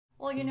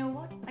Well, you know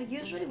what? I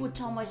usually would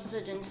tell my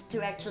students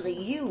to actually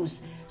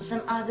use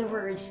some other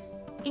words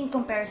in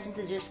comparison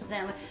to just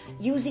them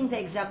using the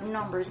exact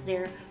numbers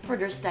there for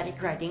their static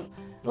writing.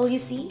 Well, you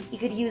see, you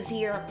could use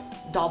here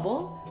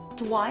double,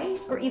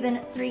 twice, or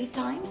even 3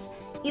 times,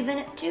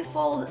 even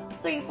twofold,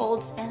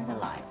 threefolds, and the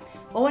like.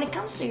 But when it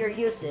comes to your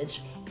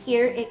usage,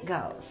 here it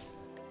goes.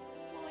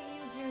 We'll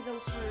use here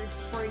those words,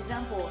 for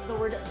example, the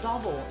word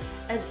double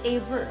as a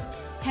verb.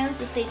 Hence,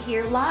 to state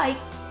here like,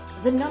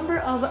 the number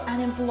of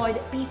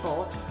unemployed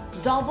people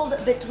doubled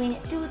between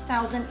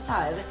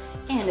 2005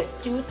 and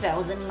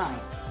 2009.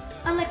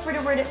 Unlike for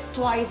the word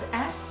twice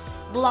as,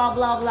 blah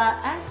blah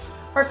blah as,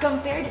 or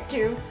compared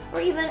to,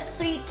 or even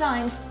 3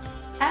 times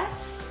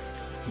as,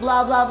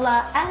 blah blah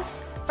blah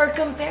as, or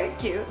compared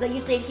to, that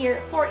you say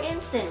here, for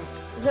instance,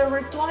 there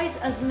were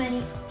twice as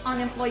many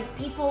unemployed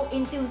people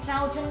in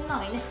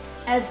 2009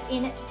 as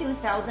in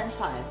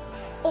 2005.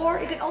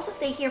 Or you could also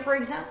say here, for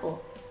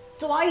example,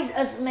 twice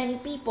as many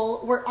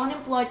people were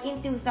unemployed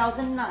in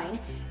 2009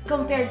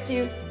 compared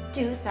to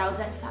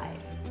 2005.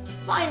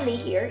 Finally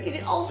here, you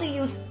can also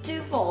use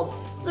twofold,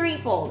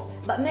 threefold,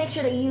 but make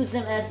sure to use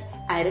them as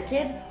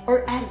adjective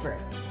or adverb.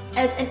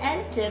 As an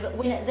adjective,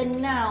 when the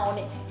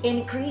noun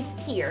increase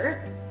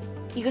here,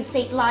 you could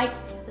say like,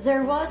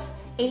 there was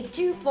a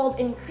twofold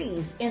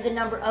increase in the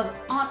number of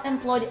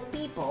unemployed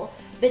people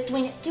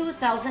between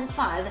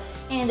 2005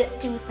 and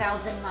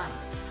 2009.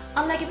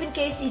 Unlike if in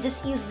case you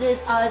just use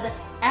this as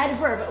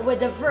adverb with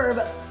the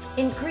verb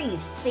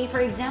increase. Say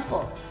for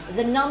example,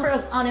 the number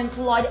of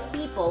unemployed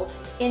people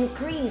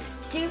increased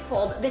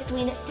twofold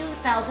between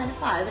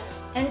 2005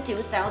 and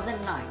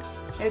 2009.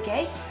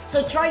 Okay?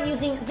 So try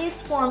using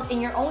these forms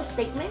in your own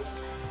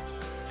statements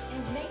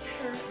and make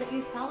sure that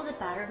you follow the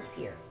patterns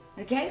here.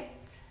 Okay?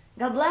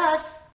 God bless!